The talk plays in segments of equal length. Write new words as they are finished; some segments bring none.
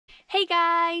Hey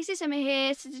guys, it's Emma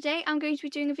here. So today I'm going to be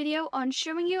doing a video on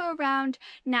showing you around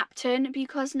Napton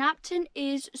because Napton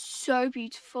is so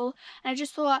beautiful, and I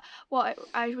just thought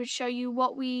I would show you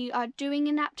what we are doing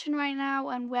in Napton right now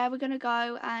and where we're going to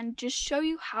go, and just show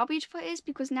you how beautiful it is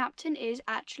because Napton is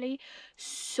actually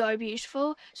so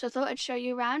beautiful. So I thought I'd show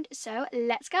you around, so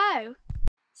let's go.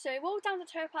 So we walked down the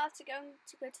towpath to go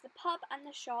to the pub and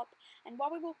the shop, and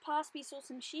while we walked past we saw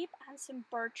some sheep and some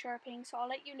bird chirping, so I'll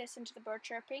let you listen to the bird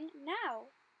chirping now.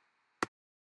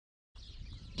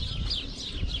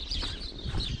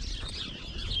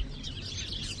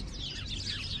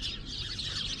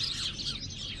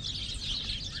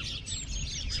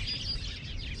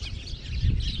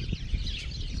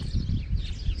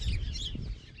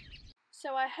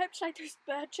 So I hope you like those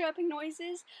bird chirping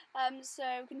noises. So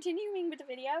continuing with the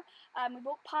video, we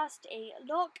walked past a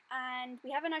lock, and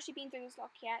we haven't actually been through this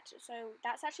lock yet. So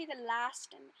that's actually the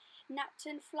last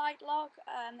Napton flight lock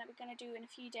that we're going to do in a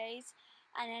few days.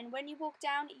 And then when you walk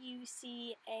down, you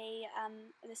see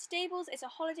the stables. It's a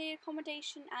holiday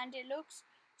accommodation, and it looks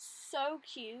so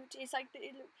cute. It's like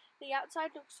the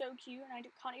outside looks so cute, and I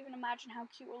can't even imagine how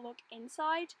cute it will look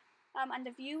inside. And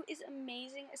the view is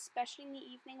amazing, especially in the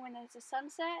evening when there's a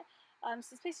sunset. So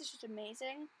this place is just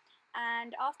amazing.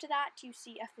 And after that, you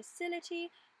see a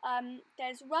facility.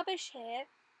 There's rubbish here,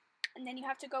 and then you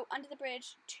have to go under the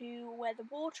bridge to where the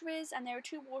water is. And there are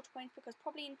two water points because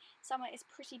probably in summer it's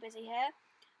pretty busy here.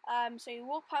 So you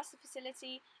walk past the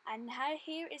facility, and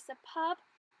here is the pub.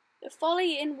 The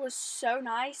Folly Inn was so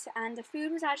nice, and the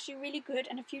food was actually really good.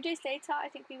 And a few days later, I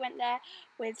think we went there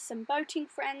with some boating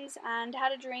friends and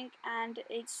had a drink, and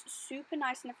it's super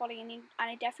nice in the Folly Inn, and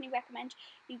I definitely recommend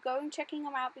you go and checking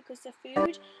them out because the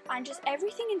food and just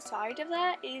everything inside of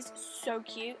there is so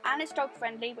cute, and it's dog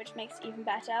friendly, which makes it even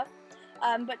better.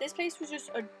 But this place was just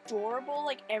adorable,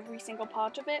 like every single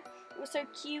part of it. It was so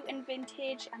cute and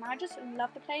vintage, and I just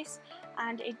love the place,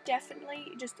 and it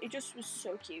just was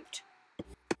so cute.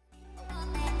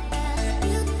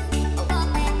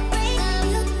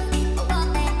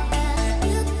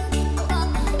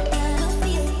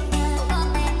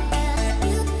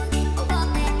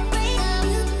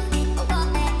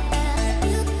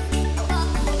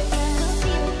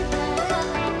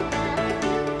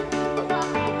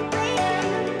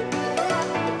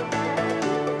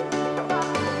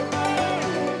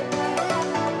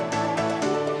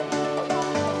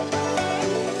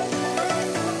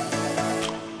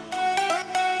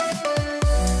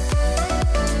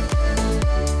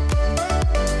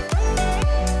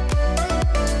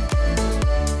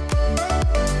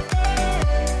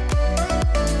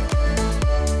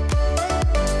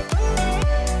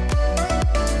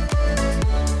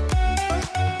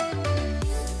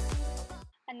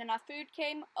 Our food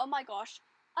came, oh my gosh,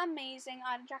 amazing.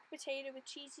 I had a jacket potato with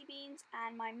cheesy beans,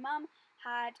 and my mum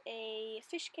had a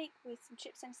fish cake with some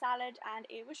chips and salad, and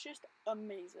it was just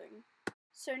amazing.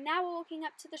 So now we're walking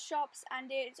up to the shops, and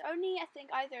it's only, I think,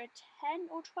 either a 10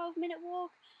 or 12-minute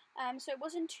walk, so it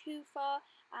wasn't too far,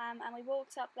 and we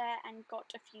walked up there and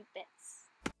got a few bits.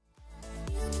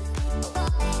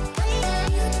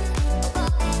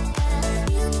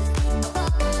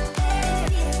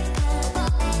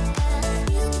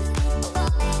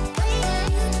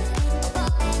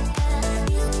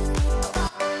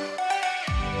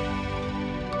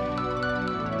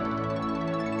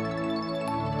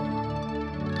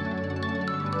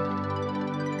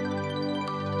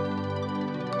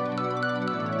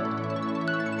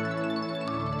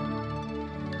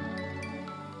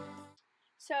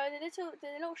 So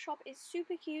the little shop is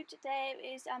super cute. There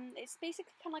is it's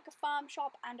basically kind of like a farm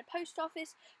shop and a post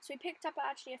office. So we picked up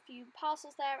actually a few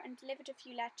parcels there and delivered a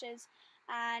few letters.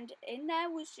 And in there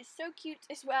was just so cute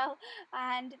as well.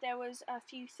 And there was a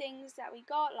few things that we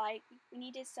got, like we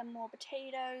needed some more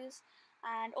potatoes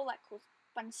and all that cool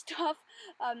fun stuff.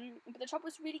 But the shop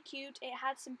was really cute. It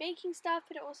had some baking stuff,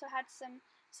 but it also had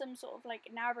some sort of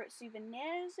like Narrowboat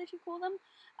souvenirs, if you call them.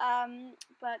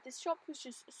 But this shop was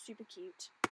just super cute.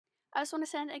 I just want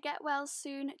to send a get well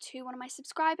soon to one of my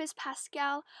subscribers,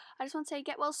 Pascal. I just want to say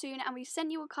get well soon, and we've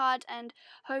sent you a card and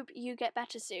hope you get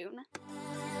better soon.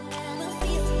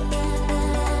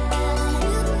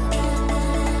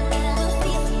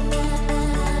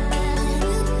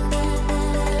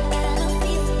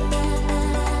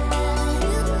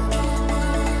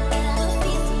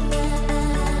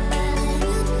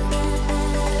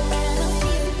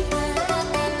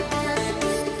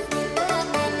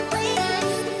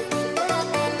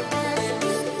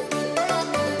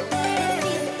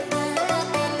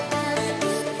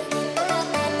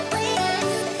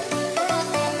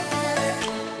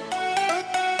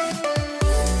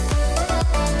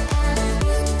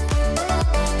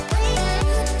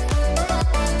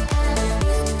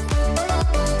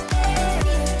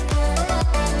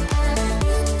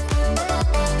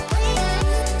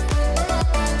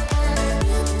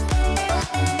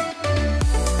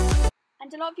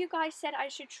 and a lot of you guys said I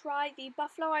should try the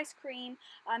buffalo ice cream,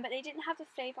 but they didn't have the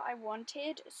flavour I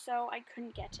wanted, so I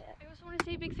couldn't get it. I also want to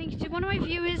say a big thank you to one of my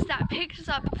viewers that picked us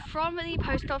up from the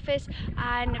post office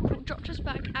and dropped us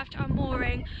back after our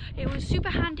mooring. It was super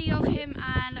handy of him,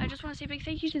 and I just want to say a big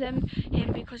thank you to him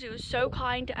because it was so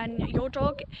kind. And your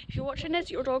dog, if you're watching this,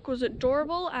 your dog was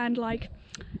adorable and like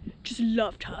just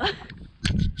loved her.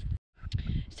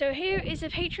 So here is a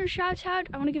patron shout out.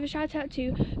 I want to give a shout out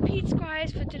to Pete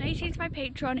Squires for donating to my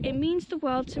Patreon. It means the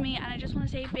world to me, and I just want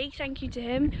to say a big thank you to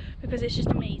him because it's just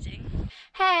amazing.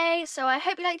 Hey, so I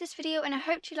hope you liked this video, and I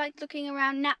hope you liked looking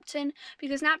around Napton,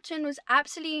 because Napton was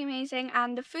absolutely amazing,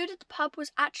 and the food at the pub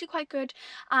was actually quite good,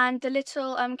 and the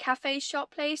little cafe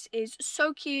shop place is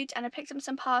so cute, and I picked up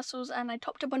some parcels and I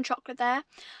topped up on chocolate there.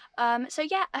 So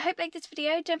yeah, I hope you liked this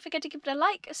video. Don't forget to give it a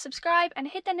like, subscribe, and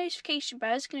hit that notification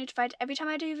bell to get notified every time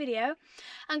I do a video,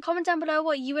 and comment down below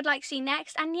what you would like to see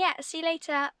next. And yeah, see you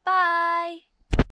later. Bye.